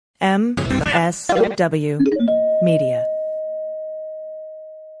MSW Media.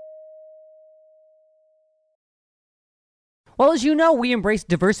 Well, as you know, we embrace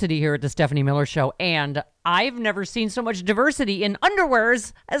diversity here at the Stephanie Miller Show, and I've never seen so much diversity in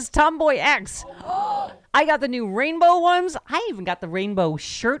underwears as Tomboy X. I got the new rainbow ones. I even got the rainbow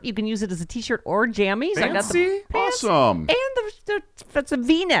shirt. You can use it as a t-shirt or jammies. Fancy? I got the pants Awesome. and it's a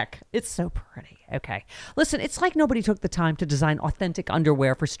V-neck. It's so pretty. Okay. Listen, it's like nobody took the time to design authentic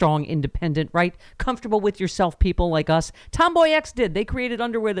underwear for strong, independent, right? Comfortable with yourself people like us. Tomboy X did. They created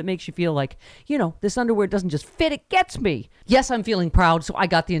underwear that makes you feel like, you know, this underwear doesn't just fit, it gets me. Yes, I'm feeling proud, so I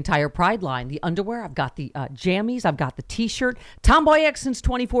got the entire Pride line. The underwear, I've got the jammies, I've got the t-shirt. Tomboy X since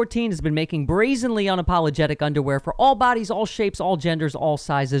 2014 has been making brazenly unapologetic underwear for all bodies, all shapes, all genders, all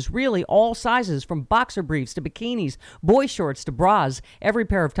sizes. Really, all sizes, from boxer briefs to bikinis, boy shorts to bras. Every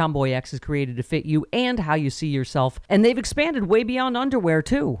pair of Tomboy X is created to fit you and how you see yourself. And they've expanded way beyond underwear,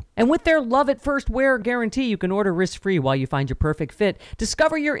 too. And with their love at first wear guarantee, you can order risk-free while you find your perfect fit.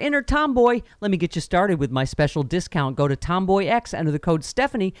 Discover your inner tomboy. Let me get you started with my special discount. Go to Tomboy X, enter the code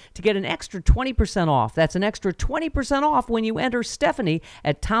Stephanie to get an extra 20% off. That's an extra 20% off when you enter Stephanie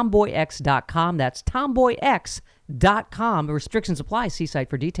at tomboyx.com. That's tomboyx.com. Restrictions apply. See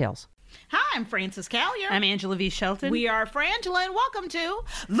site for details. Hi, I'm Frances Callier. I'm Angela V. Shelton. We are Frangela, and welcome to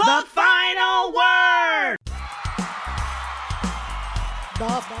The Final Word.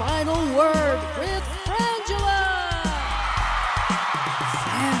 The Final Word with Frangela.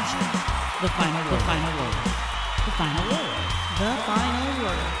 The final word. The final word. The final word. The Final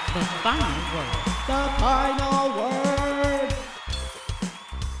Word. The final word. The Final Word.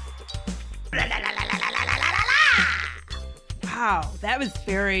 Wow, that was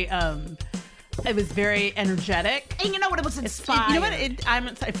very it was very energetic. And you know what? It was inspired. You know what?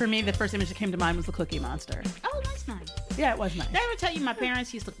 For me, the first image that came to mind was the Cookie Monster. Oh, that's nice. Yeah, it was nice. Did I ever tell you my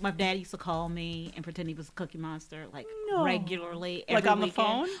dad used to call me and pretend he was a Cookie Monster, like regularly, every Like on the weekend.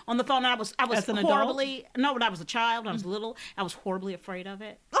 phone? On the phone. And I was As an horribly, no, when I was a child, when I was little, I was horribly afraid of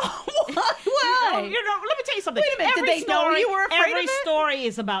it. Why? Let me tell you something. Wait a minute, did they know you were afraid every of it? story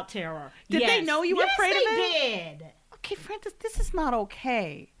is about terror. Did they know you were afraid of it? Yes, they did. Okay, Frances, this is not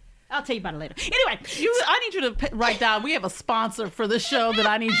okay. I'll tell you about it later. Anyway, I need you to write down. We have a sponsor for the show that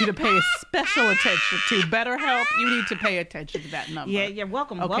I need you to pay special attention to. BetterHelp. You need to pay attention to that number. yeah,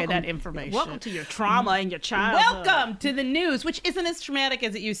 welcome. Okay, welcome, that information. Welcome to your trauma and your childhood. Welcome to the news, which isn't as traumatic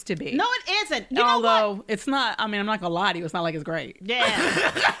as it used to be. No, it isn't. You know what? Although it's not. I mean, I'm not gonna lie to you. It's not like it's great. Yeah.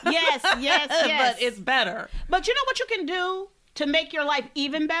 yes. But it's better. But you know what you can do to make your life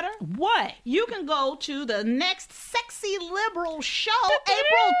even better? What? You can go to the next Sexy Liberal show,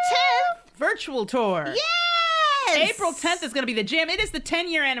 April 10th. Virtual tour. Yes! April 10th is going to be the jam. It is the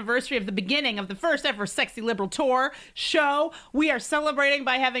 10-year anniversary of the beginning of the first ever Sexy Liberal Tour show. We are celebrating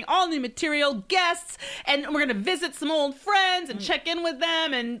by having all new material, guests, and we're going to visit some old friends and check in with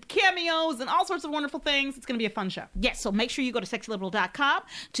them and cameos and all sorts of wonderful things. It's going to be a fun show. Yes, so make sure you go to sexyliberal.com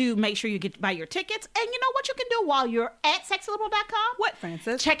to make sure you buy your tickets. And you know what you can do while you're at sexyliberal.com? What,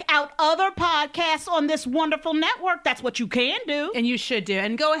 Frances? Check out other podcasts on this wonderful network. That's what you can do. And you should do.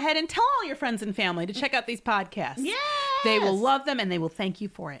 And go ahead and tell all your friends and family to check out these podcasts. Yes. They will love them and they will thank you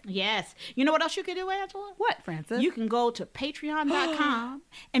for it. Yes. You know what else you can do, Angela? What, Frances? You can go to patreon.com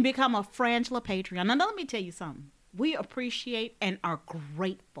and become a Frangela Patreon. Now, let me tell you something. We appreciate and are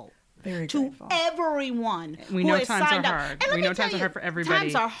grateful. Very to grateful. Everyone. We who know has times signed are up. hard. And let We me know tell times are you, hard for everybody.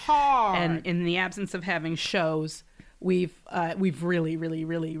 Times are hard. And in the absence of having shows, we've really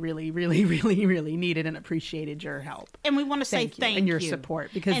needed and appreciated your help. And we want to say thank you. And your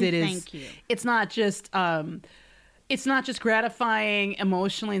support, because and it is, thank you. It's not just gratifying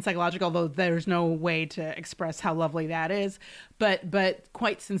emotionally and psychologically, although there's no way to express how lovely that is, but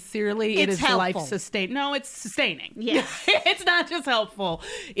quite sincerely, it It's is helpful. life-sustaining. No, it's sustaining. Yes. It's not just helpful.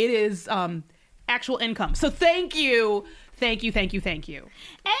 It is actual income. So thank you. Thank you. And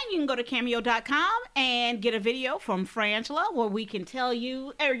you can go to cameo.com and get a video from Frangela where we can tell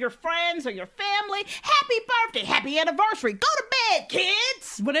you or your friends or your family, happy birthday, happy anniversary. Go to bed,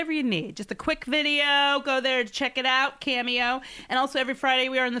 kids. Whatever you need. Just a quick video. Go there to check it out. Cameo. And also every Friday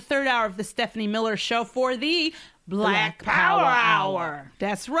we are in the third hour of the Stephanie Miller Show for the Black Power Hour.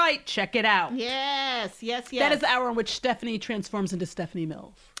 That's right. Check it out. Yes. That is the hour in which Stephanie transforms into Stephanie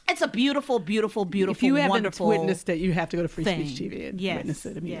Mills. It's a beautiful, beautiful, If you haven't wonderful witnessed it, you have to go to Free thing. Speech TV and Yes, witness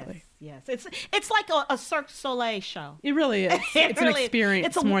it immediately. Yes. It's like a Cirque du Soleil show. It really is. It's an really is. experience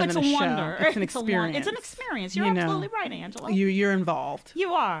It's more than a show. wonder. It's an experience. It's an experience. You're You know, absolutely right, Angela. You're involved.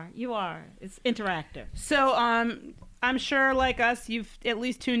 You are. It's interactive. So I'm sure, like us, you've at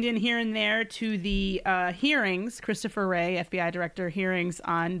least tuned in here and there to the hearings, Christopher Wray, FBI director, hearings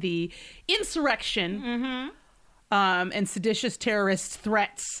on the insurrection and seditious terrorist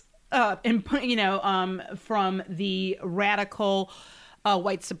threats, from the radical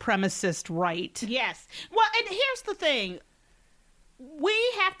white supremacist right. Yes. Well, and here's the thing. We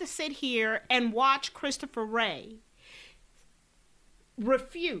have to sit here and watch Christopher Wray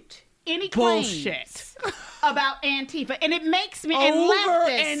refute any claims about Antifa, and it makes me and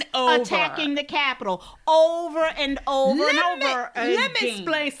leftists attacking the Capitol over and over and over again. Let me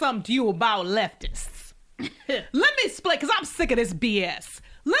explain something to you about leftists. Let me explain, because I'm sick of this BS.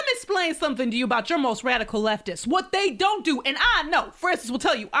 Let me explain something to you about your most radical leftists. What they don't do, and I know, Francis will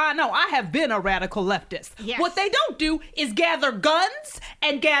tell you, I know, I have been a radical leftist. Yes. What they don't do is gather guns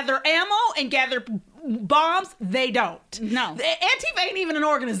and gather ammo and gather bombs. They don't. No. Antifa ain't even an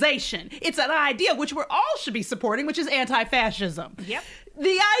organization. It's an idea which we all should be supporting, which is anti-fascism. Yep.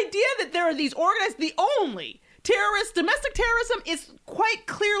 The idea that there are these organized, the only domestic terrorism is quite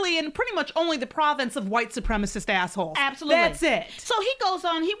clearly and pretty much only the province of white supremacist assholes. Absolutely. That's it. So he goes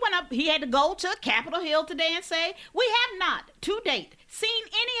on, he had to go to Capitol Hill today and say, we have not, to date, seen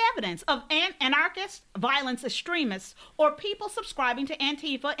any evidence of anarchist, violence extremists, or people subscribing to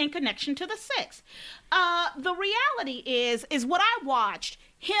Antifa in connection to the 6th. The reality is what I watched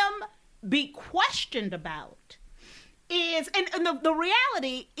him be questioned about is, and the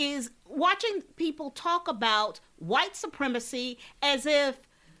reality is watching people talk about white supremacy as if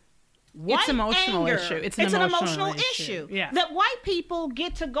It's an emotional anger, issue. It's an an emotional issue. Yeah. That white people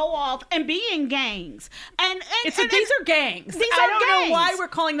get to go off and be in gangs. And These are gangs. These I are don't know why gangs. we're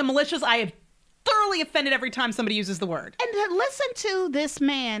calling them militias. I have thoroughly offended every time somebody uses the word. And to listen to this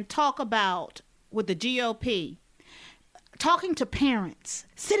man talk about, with the GOP, talking to parents,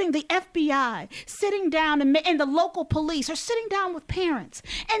 the FBI, sitting down, and the local police are sitting down with parents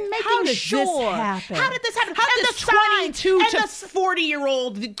and making How did sure. this happen? How did this happen? How And did the this signs- 22 and to the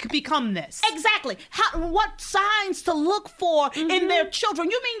 40-year-old become this? Exactly. What signs to look for in their children?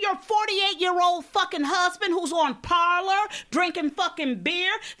 You mean your 48-year-old fucking husband who's on Parlor drinking fucking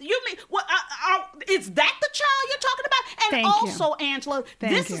beer? You mean what? Is that the child you're talking about? And Thank you. also, Angela,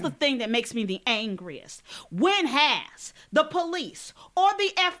 this is the thing that makes me the angriest. When has the police or the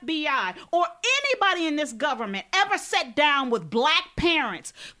FBI or anybody in this government ever sat down with black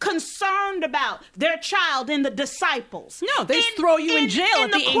parents concerned about their child in the disciples? No, they just throw you in jail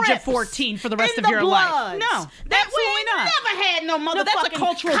at the age of 14 for the rest of your life. No, absolutely not. Never had no motherfucking No, that's a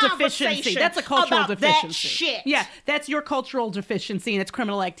cultural deficiency. conversation That's a cultural about deficiency. That shit. Yeah, that's your cultural deficiency, and it's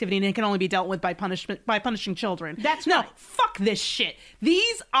criminal activity, and it can only be dealt with by punishing children. That's no, right. fuck this shit.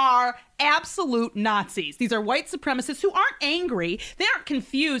 These are absolute Nazis. These are white supremacists who aren't angry. They aren't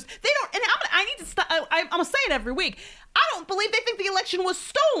confused. They don't. And I need to stop. I'm gonna say it every week. I don't believe they think the election was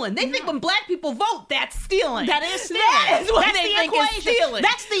stolen. They think when black people vote, that's stealing. That is stealing. That is what That's they the think equation. is stealing.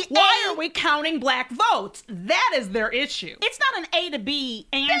 That's the Why A- are we counting black votes? That is their issue. It's not an A to B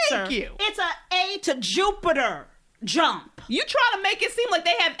answer. Thank you. It's a A to Jupiter jump. You try to make it seem like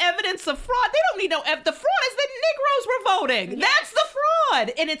they have evidence of fraud. They don't need no evidence. The fraud is that Negroes were voting. Yes. That's the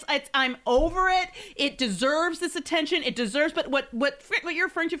fraud. And it's I'm over it. It deserves this attention. It deserves, but what you're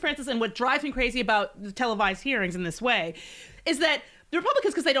referring to, Francis, and what drives me crazy about the televised hearings in this way is that the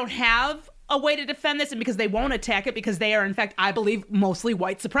Republicans, because they don't have a way to defend this and because they won't attack it because they are, in fact, I believe, mostly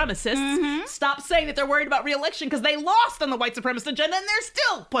white supremacists, stop saying that they're worried about re-election because they lost on the white supremacist agenda and they're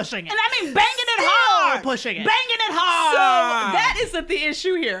still pushing it. And I mean, banging it Still hard. pushing it. Banging it hard. So that isn't the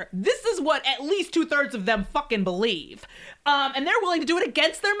issue here. This is what at least 2/3 of them fucking believe. And they're willing to do it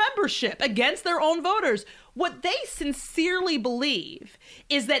against their membership, against their own voters. What they sincerely believe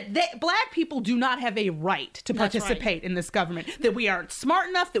is that black people do not have a right to That's participate in this government, that we aren't smart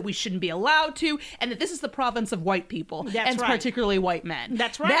enough, that we shouldn't be allowed to, and that this is the province of white people, That's and right. particularly white men.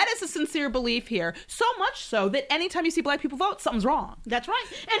 That's right. That is a sincere belief here, so much so that anytime you see black people vote, something's wrong. That's right.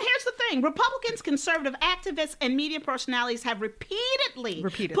 And here's the thing. Republicans, conservative activists, and media personalities have repeatedly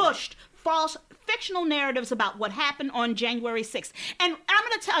pushed false fictional narratives about what happened on January 6th. And I'm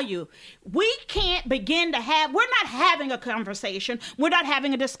going to tell you, we can't begin to we're not having a conversation. We're not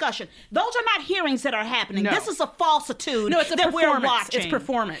having a discussion. Those are not hearings that are happening. No. This is a falsitude No, it's a that we're performance. watching. It's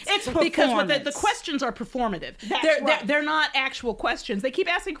performance. It's performance. Because the questions are performative. That's right. They're not actual questions. They keep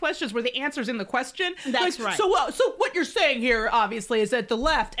asking questions where the answer's in the question. That's Like, right. So what you're saying here, obviously, is that the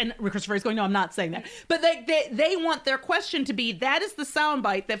left, and Christopher is going, no, I'm not saying that. But they want their question to be, that is the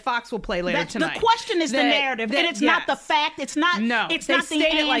soundbite that Fox will play later tonight. The question is the narrative, and it's not the fact. It's not. No, it's they not the state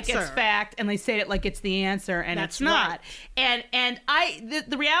answer. it like it's fact, and they state it like it's the answer, and That's it's not. right. And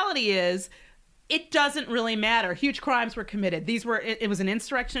the reality is, it doesn't really matter. Huge crimes were committed. It was an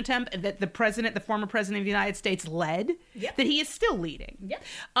insurrection attempt that the former president of the United States led, that he is still leading. Yep.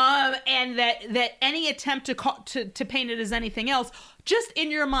 And that any attempt to paint it as anything else, just in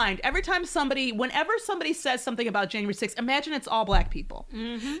your mind, whenever somebody says something about January 6th, imagine it's all black people.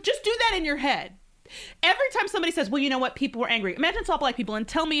 Just do that in your head. Every time somebody says, well, you know what, people were angry, imagine it's all black people, and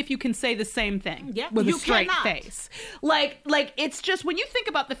tell me if you can say the same thing with a straight face. Like it's just, when you think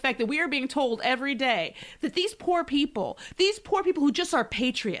about the fact that we are being told every day that these poor people who just are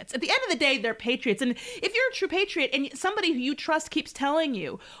patriots, at the end of the day, they're patriots. And if you're a true patriot and somebody who you trust keeps telling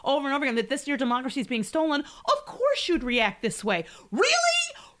you over and over again that your democracy is being stolen, of course you'd react this way.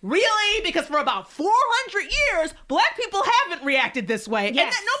 Really? Because for about 400 years, black people haven't reacted this way. And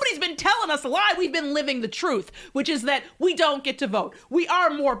that nobody's been telling us a lie. We've been living the truth, which is that we don't get to vote. We are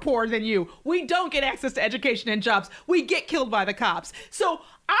more poor than you. We don't get access to education and jobs. We get killed by the cops. So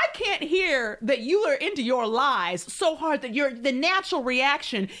I can't hear that you are into your lies so hard that the natural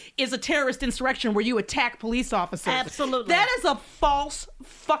reaction is a terrorist insurrection where you attack police officers. Absolutely. That is a false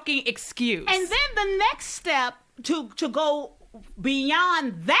fucking excuse. And then the next step to go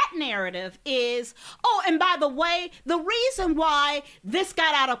beyond that narrative is, and by the way, the reason why this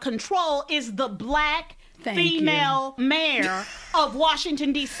got out of control is the black female mayor of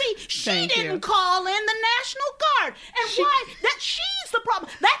Washington, D.C. She didn't call in the National Guard. And she's the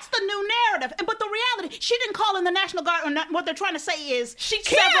problem. That's the new narrative. But the reality, she didn't call in the National Guard. What they're trying to say is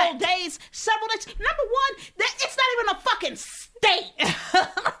several days. Number one, it's not even a fucking state.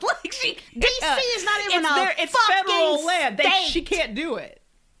 D.C. is not even it's federal land. She can't do it.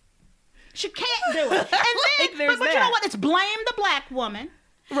 She can't do it. And then, but you know what? It's blame the black woman.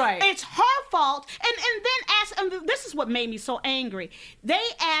 Right. It's her fault. And then this is what made me so angry. They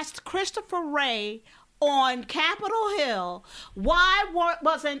asked Christopher Wray on Capitol Hill, why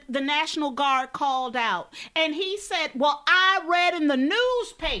wasn't the National Guard called out? And he said, well, I read in the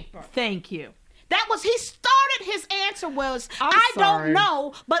newspaper. Thank you. He started his answer was, I don't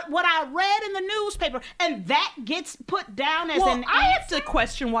know, but what I read in the newspaper, and that gets put down as an answer. I have to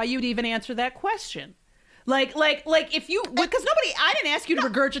question why you'd even answer that question. Like if you, because I didn't ask you to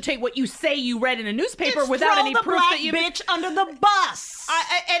regurgitate what you say you read in a newspaper without any proof that you bitch under the bus.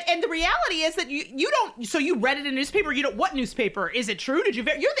 And the reality is that you don't. So you read it in a newspaper. You don't. What newspaper? Is it true? You're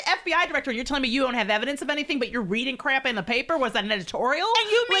the FBI director, and you're telling me you don't have evidence of anything, but you're reading crap in the paper? Was that an editorial?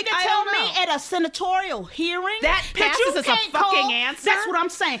 And you mean to tell me at a senatorial hearing that passes as a fucking answer? That's what I'm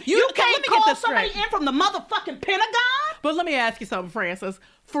saying. You can't call somebody in from the motherfucking Pentagon. But let me ask you something, Frances.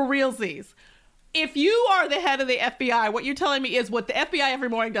 For realsies. If you are the head of the FBI, what you're telling me is what the FBI every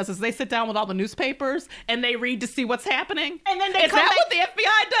morning does is they sit down with all the newspapers and they read to see what's happening. And then is that what the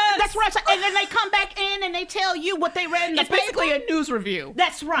FBI does? That's right. And then they come back in and they tell you what they read in the paper. It's basically a news review.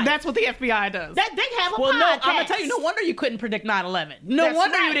 That's right. That's what the FBI does. They have a podcast. No, I'm going to tell you, no wonder you couldn't predict 9/11. No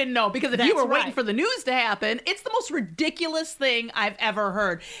wonder you didn't know, because if you were waiting for the news to happen, it's the most ridiculous thing I've ever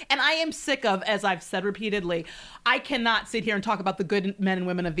heard. And I am sick of, as I've said repeatedly, I cannot sit here and talk about the good men and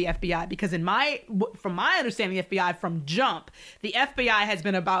women of the FBI, because from my understanding of the FBI from jump, the FBI has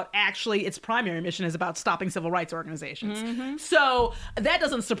been about, actually, its primary mission is about stopping civil rights organizations. Mm-hmm. So that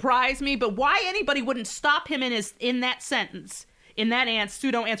doesn't surprise me, but why anybody wouldn't stop him in that sentence, in that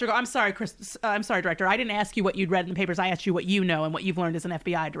pseudo answer, go, I'm sorry, Director, I didn't ask you what you'd read in the papers. I asked you what you know and what you've learned as an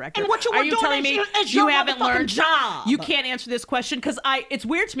FBI director. And what you were doing telling me you haven't learned job. You can't answer this question, because it's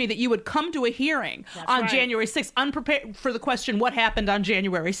weird to me that you would come to a hearing on January 6th unprepared for the question, what happened on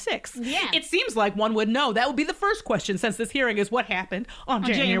January 6th? Yeah. It seems like one would know. That would be the first question, since this hearing is what happened on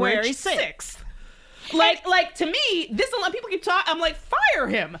January 6th. Like to me, this a lot of people keep talking. I'm like, fire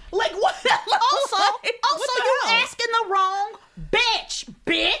him. Like what? Also, you asking the wrong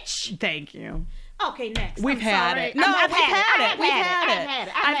bitch. Thank you. Okay, next. We've had it. No, we've had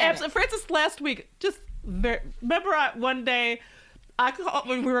it. Frances, last week, remember one day I called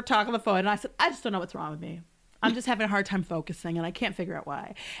when we were talking on the phone, and I said, I just don't know what's wrong with me. I'm just having a hard time focusing, and I can't figure out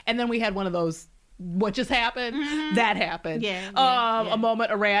why. And then we had one of those, what just happened? Mm-hmm. That happened. A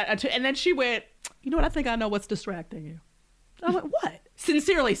moment, a rant. And then she went, you know what? I think I know what's distracting you. I went, what?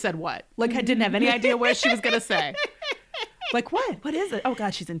 Sincerely said what? Like, I didn't have any idea what she was going to say. Like, what? What is it? Oh,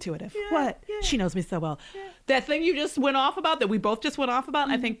 God, she's intuitive. Yeah, what? Yeah. She knows me so well. Yeah. That thing you just went off about, that we both just went off about,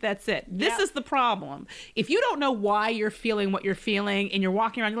 I think that's it. This is the problem. If you don't know why you're feeling what you're feeling, and you're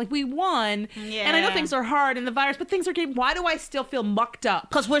walking around, you're like, we won. Yeah. And I know things are hard in the virus, but things are getting, why do I still feel mucked up?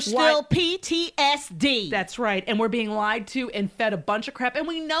 Because we're still PTSD. That's right. And we're being lied to and fed a bunch of crap. And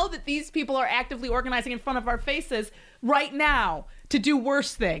we know that these people are actively organizing in front of our faces right now to do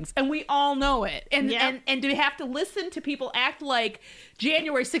worse things, and we all know it. And Yep. and do we have to listen to people act like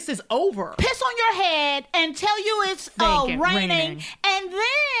January 6th is over? Piss on your head and tell you it's Raining. raining, and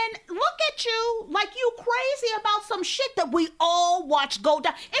then look at you like you crazy about some shit that we all watched go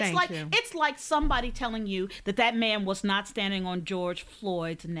down. Thank you. It's like somebody telling you that man was not standing on George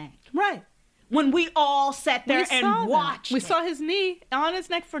Floyd's neck Right. when we all sat there and watched. We it. saw his knee on his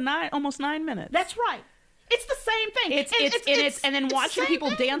neck for almost 9 minutes. That's right. It's the same thing. And then watching people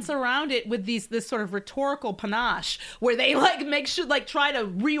dance around it with this sort of rhetorical panache where they like make sure like try to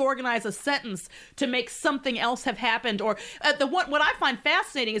reorganize a sentence to make something else have happened. Or what I find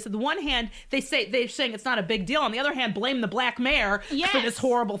fascinating is that the one hand they're saying it's not a big deal, on the other hand blame the black mayor for this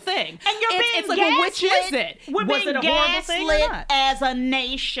horrible thing. And you're being it's like, well, which is it? We're Was being it a horrible thing or gaslit not? as a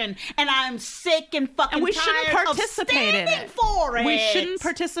nation, and I'm sick and fucking And we shouldn't tired participate of in standing it. for it. We shouldn't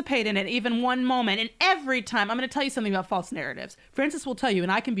participate in it even one moment. And every time, I'm going to tell you something about false narratives. Frances will tell you,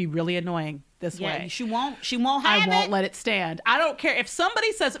 and I can be really annoying this way. She won't have I won't it. let it stand. I don't care if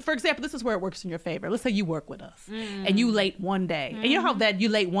somebody says, for example, this is where it works in your favor. Let's say you work with us and you late one day, and you know how that you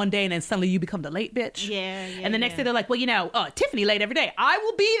late one day and then suddenly you become the late bitch. Yeah, And the next day they're like, well, Tiffany late every day. I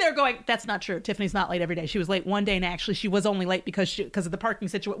will be there going, that's not true. Tiffany's not late every day. She was late one day, and actually she was only late because of the parking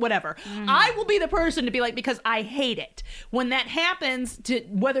situation. Whatever. I will be the person to be like, because I hate it when that happens. To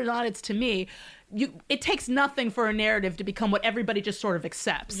whether or not it's to me. It takes nothing for a narrative to become what everybody just sort of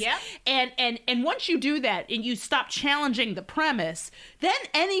accepts. Yep. And once you do that and you stop challenging the premise, then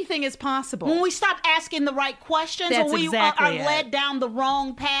anything is possible. When we stop asking the right questions, That's or we exactly are it. led down the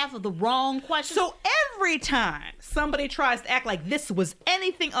wrong path of the wrong questions. So every time somebody tries to act like this was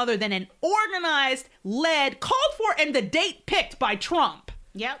anything other than an organized, led, called for, and the date picked by Trump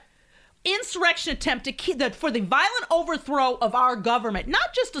Yep. insurrection attempt to keep for the violent overthrow of our government,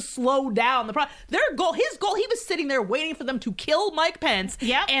 not just to slow down the his goal, he was sitting there waiting for them to kill Mike Pence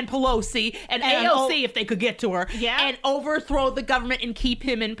Yep. and Pelosi and And AOC if they could get to her, Yep. and overthrow the government and keep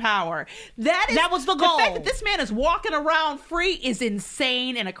him in power. That was the goal. The fact that this man is walking around free is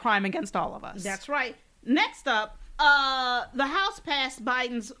insane and a crime against all of us. That's right. Next up, the House passed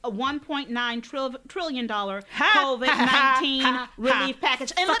Biden's $1.9 trillion COVID-19 relief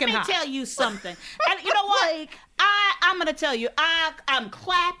package. And Fucking let me hot. tell you something. And you know what? I'm going to tell you, I'm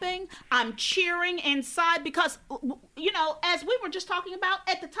clapping, I'm cheering inside because, as we were just talking about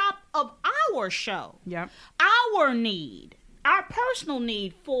at the top of our show, Yep. our personal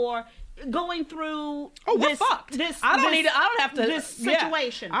need for going through We're fucked. I don't have to. this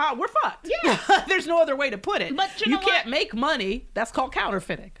situation. We're fucked. Yeah. There's no other way to put it. But you know can't what? make money. That's called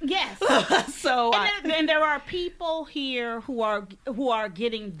counterfeiting. Yes. So And there are people here who are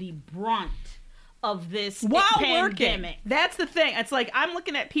getting the brunt of this while pandemic. working, that's the thing. It's like I'm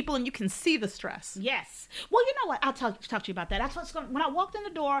looking at people and you can see the stress. Yes. Well, you know what? I'll talk to you about that. When I walked in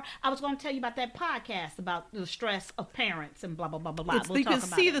the door, I was going to tell you about that podcast about the stress of parents and blah, blah, blah, blah, blah. You can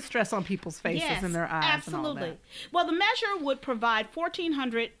see the stress on people's faces Yes, and their eyes. absolutely. And all that. Well, the measure would provide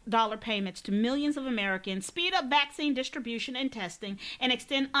 $1,400 payments to millions of Americans, speed up vaccine distribution and testing, and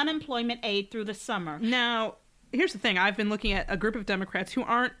extend unemployment aid through the summer. Now, here's the thing. I've been looking at a group of Democrats who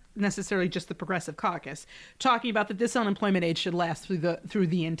aren't necessarily just the Progressive Caucus, talking about that this unemployment aid should last through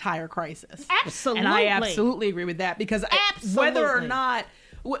the entire crisis. Absolutely. And I absolutely agree with that because whether or not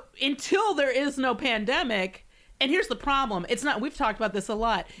until there is no pandemic. And here's the problem. It's not, we've talked about this a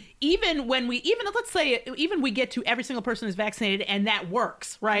lot. Even let's say we get to every single person is vaccinated and that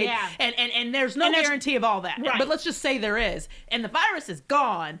works, right? Yeah. And there's no guarantee of all that. Right. But let's just say there is. And the virus is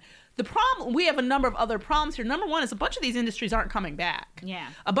gone. The problem, we have a number of other problems here. Number one is a bunch of these industries aren't coming back. Yeah.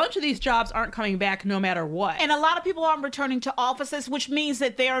 A bunch of these jobs aren't coming back no matter what. And a lot of people aren't returning to offices, which means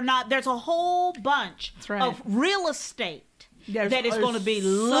that there's a whole bunch That's right. of real estate that is There's going to be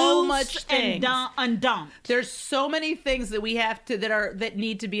so loose much and things. undumped. There's so many things that we have to that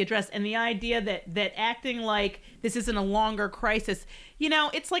need to be addressed, and the idea that acting like this isn't a longer crisis,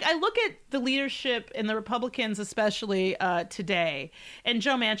 it's like I look at the leadership and the Republicans, especially today, and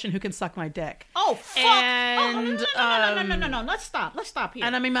Joe Manchin, who can suck my dick. Oh fuck! And, No. Let's stop here.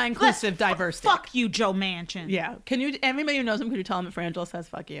 And I mean my inclusive, diverse. Fuck you, Joe Manchin. Yeah. Can you? Anybody who knows him, could you tell him if Frangela says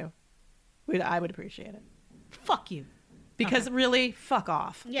 "fuck you"? I would appreciate it. Fuck you. Because really, fuck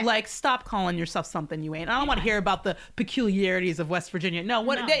off. Yeah. Like, stop calling yourself something you ain't. I don't want to hear about the peculiarities of West Virginia. No,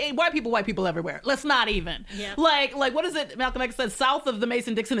 No. White people everywhere. Let's not even. Yeah. Like what is it? Malcolm X said, south of the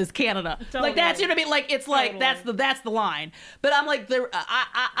Mason-Dixon is Canada. Totally. Like that's, you know what I mean? Like it's like Totally. that's the line. But I'm like,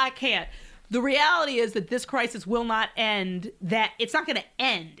 I can't. The reality is that this crisis will not end. That it's not going to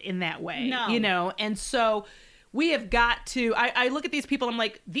end in that way. No. And so we have got to. I look at these people. I'm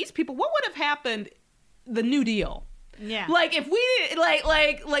like, these people. What would have happened? The New Deal. Yeah. Like if we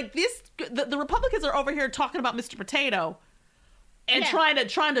like this, the Republicans are over here talking about Mr. Potato and Yeah.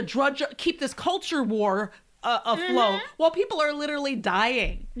 trying to keep this culture war afloat while people are literally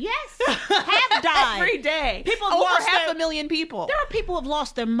dying. Yes, have died Every day. People have over lost half their- a million people. There are people who have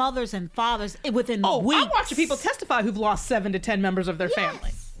lost their mothers and fathers within weeks. I'm watching people testify who've lost 7 to 10 members of their family.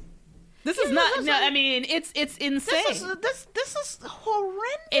 This is Yeah, not. listen, No, I mean, it's insane. This is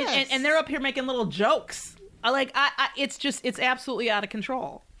horrendous. And they're up here making little jokes. It's absolutely out of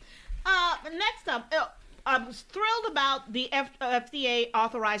control. Next up, I was thrilled about the FDA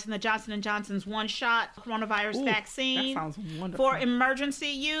authorizing the Johnson & Johnson's one-shot coronavirus vaccine that sounds wonderful. for emergency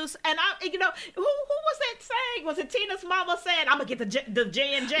use. And who was that saying? Was it Tina's mama saying, "I'm gonna get the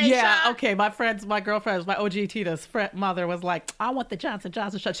J&J Yeah, shot"? okay. My girlfriend's, my OG Tina's mother was like, I want the Johnson &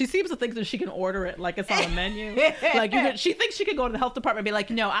 Johnson shot. She seems to think that she can order it like it's on a menu. She thinks she could go to the health department and be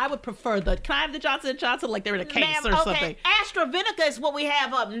like, no, I would prefer can I have the Johnson & Johnson? Like they're in a case Ma'am, or okay, something. AstraZeneca is what we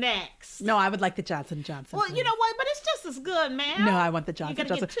have up next. No, I would like the Johnson & Johnson. Well, please. you know what? But it's just as good, man. No, I want the You Johnson gotta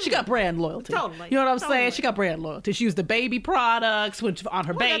Johnson. get two. She got brand loyalty. Totally. You know what I'm Totally. saying? She got brand loyalty. She used the baby products on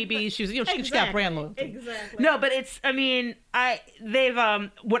her babies. She got Exactly. brand loyalty. Exactly. No, but they've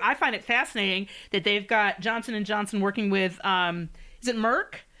what I find it fascinating that they've got Johnson & Johnson working with is it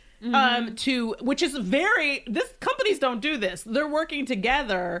Merck? Which is companies don't do this. They're working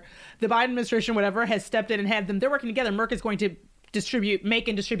together. The Biden administration, whatever, has stepped in and they're working together. Merck is going to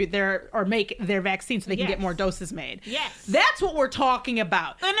make their vaccine so they can get Yes. more doses made. Yes. That's what we're talking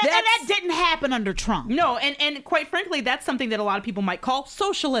about. And that didn't happen under Trump. No, and quite frankly, that's something that a lot of people might call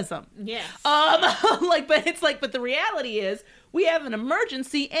socialism. Yes. But the reality is we have an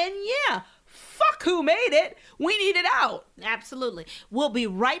emergency, and yeah, fuck who made it. We need it out. Absolutely. We'll be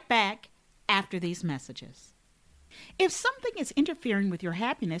right back after these messages. If something is interfering with your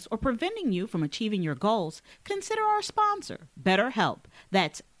happiness or preventing you from achieving your goals, consider our sponsor, BetterHelp.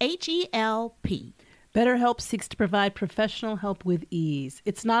 That's HELP. BetterHelp seeks to provide professional help with ease.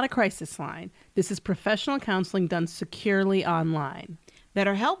 It's not a crisis line. This is professional counseling done securely online.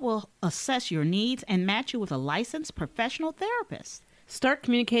 BetterHelp will assess your needs and match you with a licensed professional therapist. Start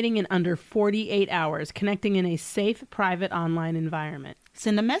communicating in under 48 hours, connecting in a safe, private online environment.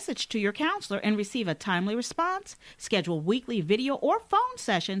 Send a message to your counselor and receive a timely response. Schedule weekly video or phone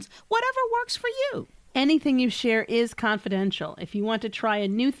sessions, whatever works for you. Anything you share is confidential. If you want to try a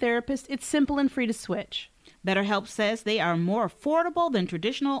new therapist, it's simple and free to switch. BetterHelp says they are more affordable than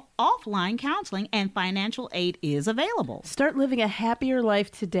traditional offline counseling and financial aid is available. Start living a happier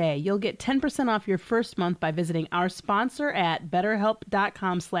life today. You'll get 10% off your first month by visiting our sponsor at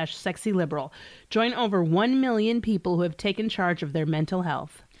betterhelp.com/sexyliberal. Join over 1 million people who have taken charge of their mental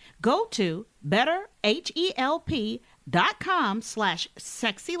health. Go to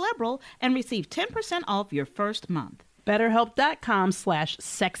betterhelp.com/sexyliberal and receive 10% off your first month.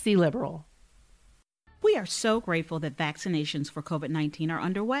 betterhelp.com/sexyliberal. We are so grateful that vaccinations for COVID-19 are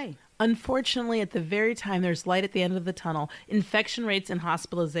underway. Unfortunately, at the very time there's light at the end of the tunnel, infection rates and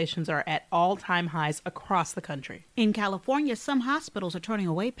hospitalizations are at all-time highs across the country. In California, some hospitals are turning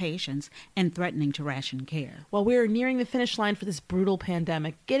away patients and threatening to ration care. While we are nearing the finish line for this brutal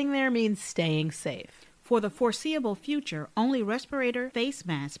pandemic, getting there means staying safe. For the foreseeable future, only respirator face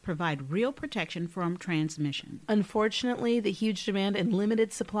masks provide real protection from transmission. Unfortunately, the huge demand and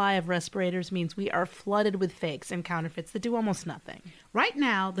limited supply of respirators means we are flooded with fakes and counterfeits that do almost nothing. Right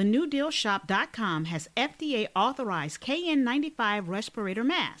now, the NewDealShop.com has FDA-authorized KN95 respirator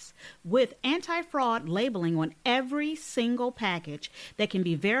masks with anti-fraud labeling on every single package that can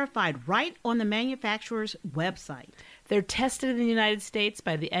be verified right on the manufacturer's website. They're tested in the United States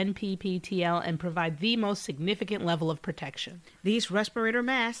by the NPPTL and provide the most significant level of protection. These respirator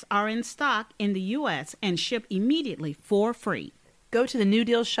masks are in stock in the U.S. and ship immediately for free. Go to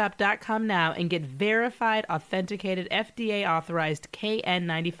thenewdealshop.com now and get verified, authenticated, FDA-authorized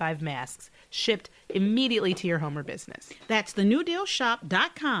KN95 masks shipped immediately to your home or business. That's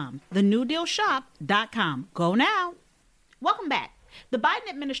thenewdealshop.com. Thenewdealshop.com. Go now. Welcome back. The Biden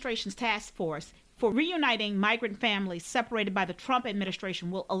administration's task force for reuniting migrant families separated by the Trump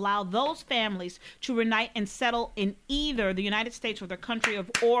administration will allow those families to reunite and settle in either the United States or their country of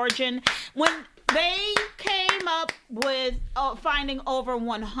origin. When they came up with finding over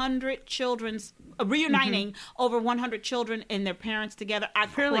 100 children's, reuniting over 100 children and their parents together, I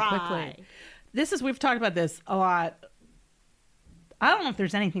Fairly cried. quickly. We've talked about this a lot. I don't know if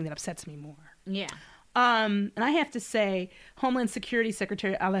there's anything that upsets me more. Yeah. And I have to say, Homeland Security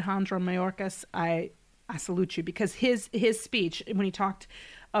Secretary Alejandro Mayorkas, I salute you, because his speech when he talked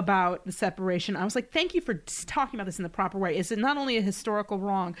about the separation. I was like, thank you for talking about this in the proper way. It's not only a historical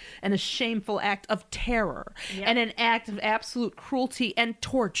wrong and a shameful act of terror and an act of absolute cruelty and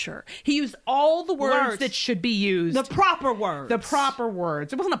torture. He used all the words that should be used. The proper words. The proper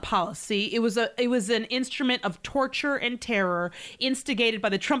words. It wasn't a policy. It was an instrument of torture and terror instigated by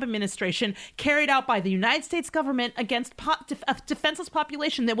the Trump administration, carried out by the United States government against a defenseless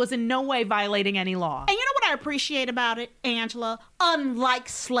population that was in no way violating any law. And you know what I appreciate about it, Angela? Unlike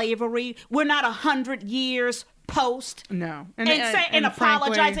slavery, we're not 100 years post. No. And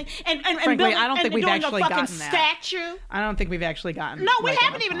apologizing and frankly, building, I don't think we've doing actually a fucking gotten that. statue. I don't think we've actually gotten. No, we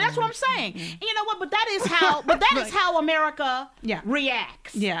haven't even. That's what I'm saying. You know what? But that is how. But that is how America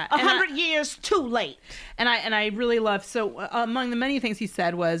reacts. Yeah. 100 years too late. And I really love. So among the many things he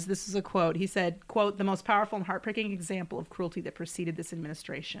said was, this is a quote. He said, "quote the most powerful and heartbreaking example of cruelty that preceded this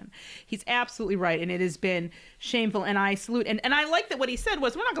administration." He's absolutely right, and it has been shameful. And I salute. And I like that what he said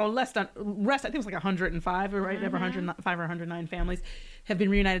was, we're not going to rest. I think it was like 105, right? Over 105 or 109 families have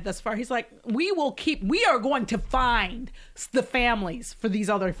been reunited thus far. He's like, we are going to find the families for these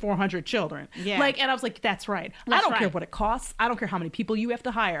other 400 children. Yeah. And I was like, that's right. I don't care what it costs. I don't care how many people you have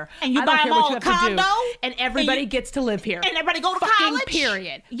to hire. And you I don't buy care them what all you a have to do. condo. And everybody gets to live here. And everybody go to fucking college.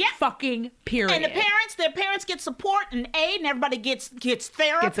 Period. Yeah. Fucking period. And their parents get support and aid, and everybody gets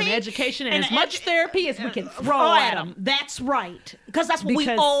therapy. Gets an education and as much therapy as we can throw throw at them. That's right. Because that's what we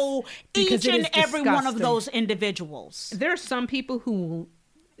owe each and every one of those individuals. There are some people who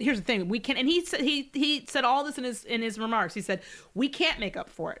here's the thing, we can, and he said all this in his remarks. He said, we can't make up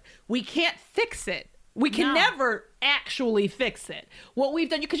for it. We can't fix it. We can never actually fix it. What we've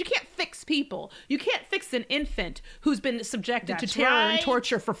done, because you can't fix people. You can't fix an infant who's been subjected to terror and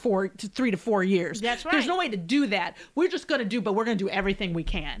torture for 3 to 4 years. That's right. There's no way to do that. We're just going to we're going to do everything we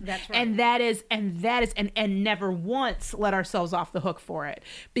can. That's right. And that is, and never once let ourselves off the hook for it.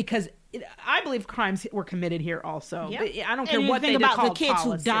 Because I believe crimes were committed here also. Yep. I don't care and what they think about call the kids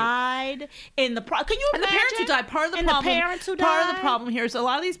policy. who died in the can you imagine? And the parents who died. Part of the and problem. The parents who part of died? the problem here is a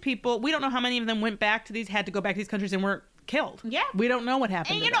lot of these people. We don't know how many of them had to go back to these countries and weren't killed. Yeah, we don't know what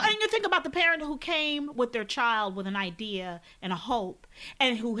happened. And to them. and you think about the parent who came with their child with an idea and a hope,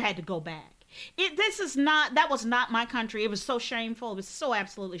 and who had to go back. That was not my country. It was so shameful. It was so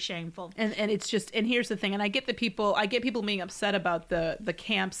absolutely shameful. And it's just, and here's the thing, and I get people being upset about the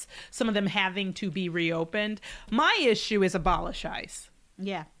camps, some of them having to be reopened. My issue is abolish ICE.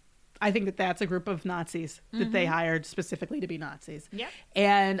 Yeah. I think that's a group of Nazis that they hired specifically to be Nazis. Yeah.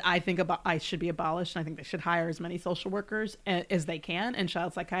 And I think ICE should be abolished. And I think they should hire as many social workers as they can, and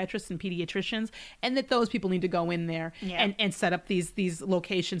child psychiatrists and pediatricians, and that those people need to go in there and set up these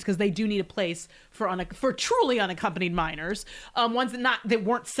locations, because they do need a place for truly unaccompanied minors, ones that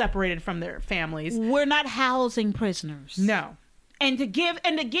weren't separated from their families. We're not housing prisoners. No. And to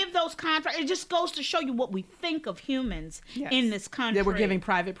give those contracts, it just goes to show you what we think of humans in this country. That we're giving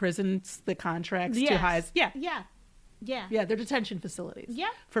private prisons the contracts to house. Yeah, they're detention facilities. Yeah.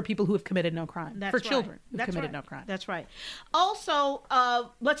 For people who have committed no crime. That's for right. children who That's committed right. no crime. That's right. Also,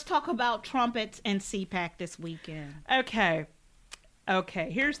 let's talk about trumpets and CPAC this weekend. Okay,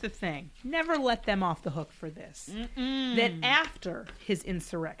 here's the thing. Never let them off the hook for this. That after his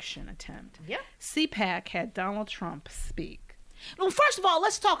insurrection attempt, CPAC had Donald Trump speak. Well, first of all,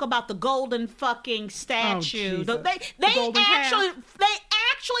 let's talk about the golden fucking statue. Oh, They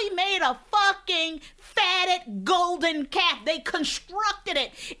actually made a fucking fatted golden calf. They constructed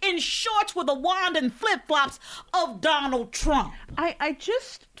it in shorts with a wand and flip-flops of Donald Trump. I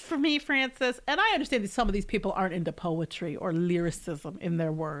just, for me, Frances, and I understand that some of these people aren't into poetry or lyricism in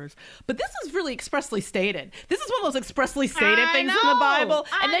their words, but this is really expressly stated. This is one of those expressly stated things in the Bible.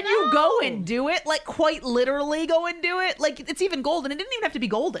 And then you go and do it, like quite literally go and do it. Like, it's even golden. It didn't even have to be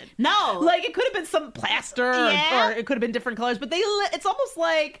golden. No. Like, it could have been some plaster or it could have been different colors, but it's almost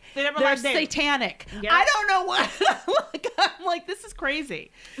like they're satanic. Yep. I don't know what. I'm like, this is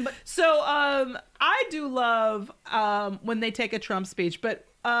crazy. So I do love when they take a Trump speech, but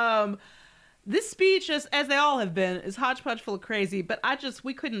this speech, as they all have been, is hodgepodge full of crazy, but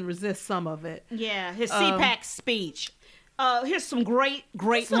we couldn't resist some of it. Yeah, his CPAC speech. Here's some great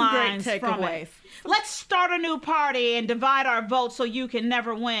lines from it. Let's start a new party and divide our votes so you can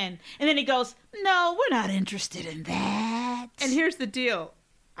never win. And then he goes, no, we're not interested in that. And here's the deal.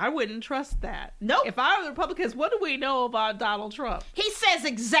 I wouldn't trust that. Nope. If I were the Republicans, what do we know about Donald Trump? He says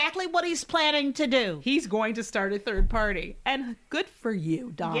exactly what he's planning to do. He's going to start a third party. And good for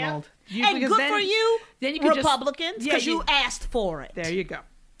you, Donald. Yep. And good for you, Republicans, because you asked for it. There you go.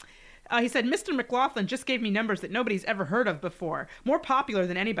 He said, Mr. McLaughlin just gave me numbers that nobody's ever heard of before. More popular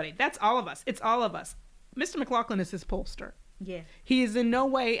than anybody. That's all of us. It's all of us. Mr. McLaughlin is his pollster. Yeah. He is in no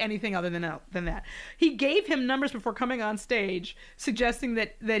way anything other than that. He gave him numbers before coming on stage, suggesting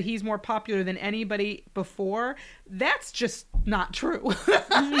that he's more popular than anybody before. That's just not true.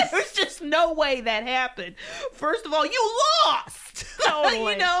 There's just no way that happened. First of all, you lost.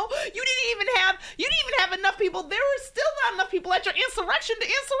 Totally. You know, you didn't even have enough people. There were still not enough people at your insurrection to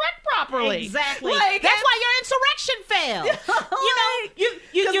insurrect properly. Exactly. Like, that's why your insurrection failed. You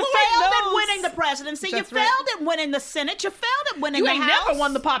Lord failed at knows. winning the presidency. That's you right. failed at winning the Senate. You failed at winning You the ain't House. never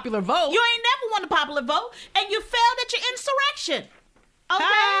won the popular vote. You ain't never won the popular vote, and you failed at your insurrection. Okay.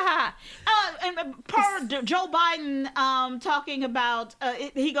 Ha, And per Joe Biden talking about,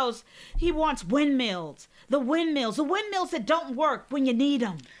 he goes, he wants windmills. The windmills that don't work when you need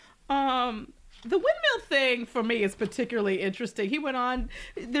them. The windmill thing for me is particularly interesting. He went on.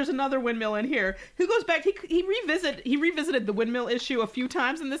 There's another windmill in here. Who goes back? He revisited the windmill issue a few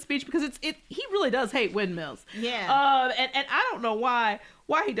times in this speech because he really does hate windmills. Yeah. And I don't know why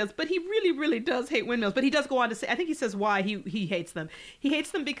he does, but he really does hate windmills. But he does go on to say, I think he says why he hates them. He hates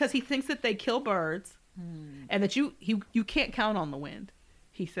them because he thinks that they kill birds, and that you can't count on the wind.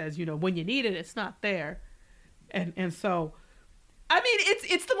 He says, when you need it, it's not there, and so. I mean,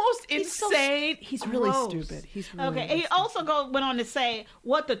 it's the most insane. He's really gross. stupid. He's really, Okay. really He also went on to say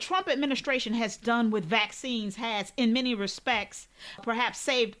what the Trump administration has done with vaccines has, in many respects, perhaps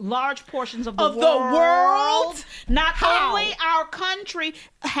saved large portions of the world. Not How? only our country,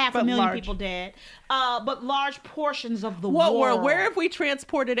 500,000 large. people dead, but large portions of the What world. world? Where have we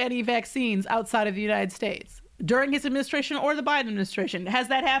transported any vaccines outside of the United States during his administration or the Biden administration? Has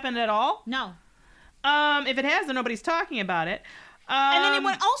that happened at all? No. If it has, then nobody's talking about it. And then he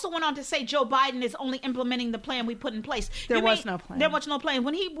also went on to say Joe Biden is only implementing the plan we put in place. There was no plan. There was no plan.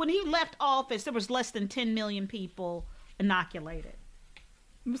 When he left office, there was less than 10 million people inoculated.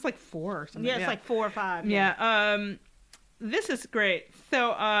 It was like 4 or something. Yeah, it's like 4 or 5. Yeah. This is great.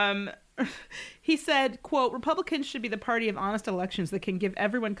 So, he said, quote, Republicans should be the party of honest elections that can give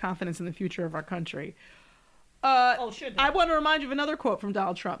everyone confidence in the future of our country. Should they? I want to remind you of another quote from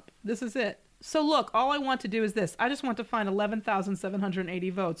Donald Trump. This is it. So look, all I want to do is this. I just want to find 11,780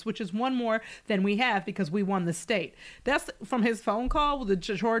 votes, which is one more than we have because we won the state. That's from his phone call with the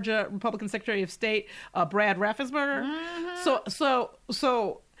Georgia Republican Secretary of State, Brad Raffensperger. Mm-hmm.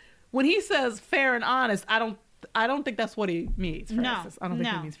 So when he says fair and honest, I don't think that's what he means. Francis. I don't think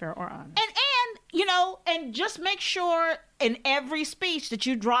he no. means fair or honest. And just make sure in every speech that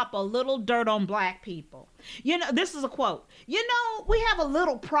you drop a little dirt on black people. This is a quote. We have a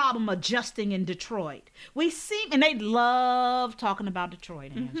little problem adjusting in Detroit. And they love talking about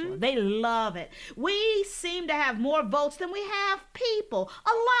Detroit, Angela. They love it. We seem to have more votes than we have people.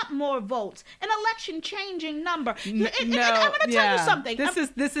 A lot more votes. An election-changing number. And I'm going to tell you something.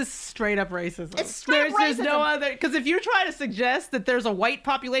 This is straight up racism. It's straight up There's no racism. other, because if you're trying to suggest that there's a white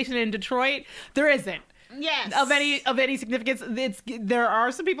population in Detroit, there isn't. Yes. Of any significance. There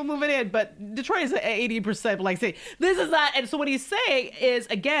are some people moving in, but Detroit is 80% black city. This is not, and so what he's saying is,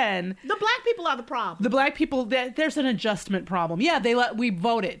 again, The black people are the problem. the black people, there's an adjustment problem. Yeah, we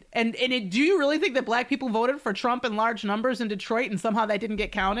voted. And do you really think that black people voted for Trump in large numbers in Detroit and somehow that didn't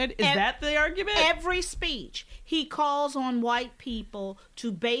get counted? Is that the argument? Every speech, he calls on white people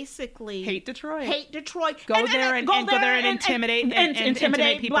to basically Hate Detroit. Go there and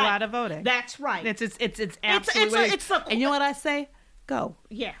intimidate people black. out of voting. That's right. It's absolutely. And you know what I say? Go.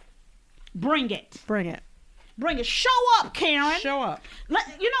 Yeah. Bring it. Bring it. Show up, Karen. Show up. You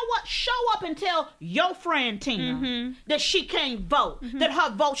know what? Show up and tell your friend Tina that she can't vote. That her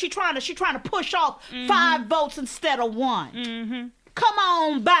vote, she trying to push off 5 votes instead of 1. Come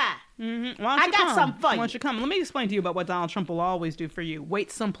on by. I got something for you. Why don't you come? Let me explain to you about what Donald Trump will always do for you.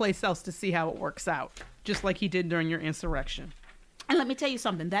 Wait someplace else to see how it works out, just like he did during your insurrection. And let me tell you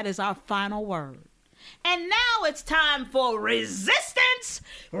something. That is our final word. And now it's time for resistance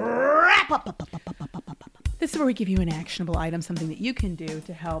wrap up. This is where we give you an actionable item, something that you can do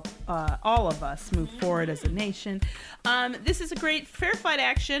to help all of us move forward as a nation. This is a great Fair Fight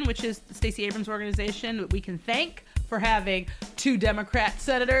Action, which is the Stacey Abrams organization that we can thank for having 2 Democrat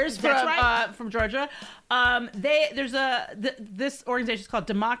senators from Georgia. This organization is called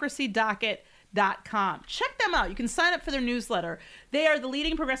DemocracyDocket.com. Check them out. You can sign up for their newsletter. They are the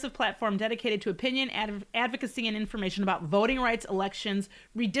leading progressive platform dedicated to opinion, advocacy, and information about voting rights, elections,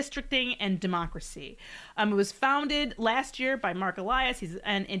 redistricting, and democracy. It was founded last year by Mark Elias,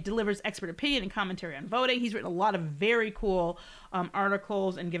 and it delivers expert opinion and commentary on voting. He's written a lot of very cool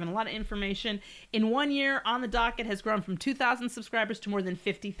articles and given a lot of information. In 1 year, On the Docket has grown from 2,000 subscribers to more than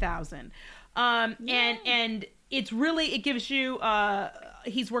 50,000. And it gives you,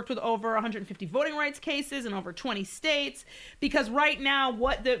 he's worked with over 150 voting rights cases in over 20 states, because right now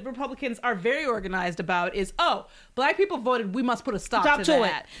what the Republicans are very organized about is, black people voted, we must put a stop to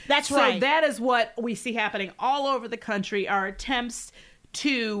that. That's right. So that is what we see happening all over the country, are attempts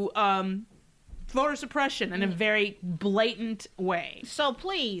to voter suppression in a very blatant way. So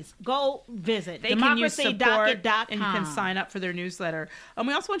please go visit They can use support, democracydocket.com. and you can sign up for their newsletter.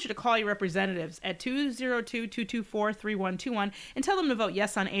 We also want you to call your representatives at 202-224-3121 and tell them to vote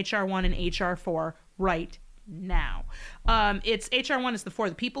yes on HR1 and HR4 right now. It's HR1 is the For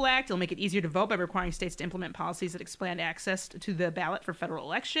the People Act. It'll make it easier to vote by requiring states to implement policies that expand access to the ballot for federal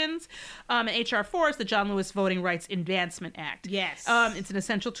elections. And HR4 is the John Lewis Voting Rights Advancement Act. Yes. It's an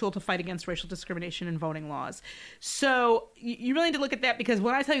essential tool to fight against racial discrimination in voting laws. So you really need to look at that, because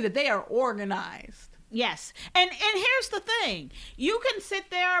when I tell you that they are organized. Yes. And here's the thing. You can sit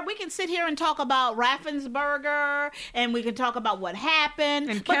there, we can sit here and talk about Raffensperger, and we can talk about what happened.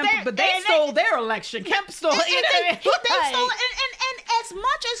 And they stole their election. Kemp stole it. They stole it. And as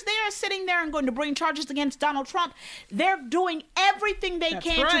much as they are sitting there and going to bring charges against Donald Trump, they're doing everything they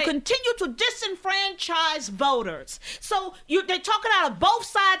can to continue to disenfranchise voters. So they're talking out of both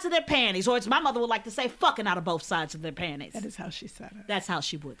sides of their panties, or as my mother would like to say, fucking out of both sides of their panties. That is how she said it. That's how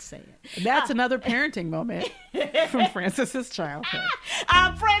she would say it. And that's another parenting moment from Francis's childhood.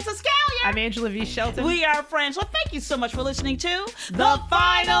 I'm Francis Callier. I'm Angela V. Shelton. We are friends. Well, thank you so much for listening to The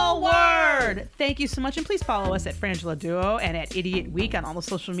Final Word. Thank you so much. And please follow us at Frangela Duo and at Idiot Week on all the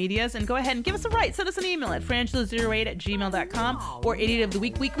social medias. And go ahead and give us a write. Send us an email at frangela08@gmail.com or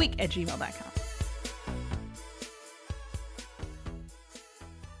idiotoftheweek@gmail.com.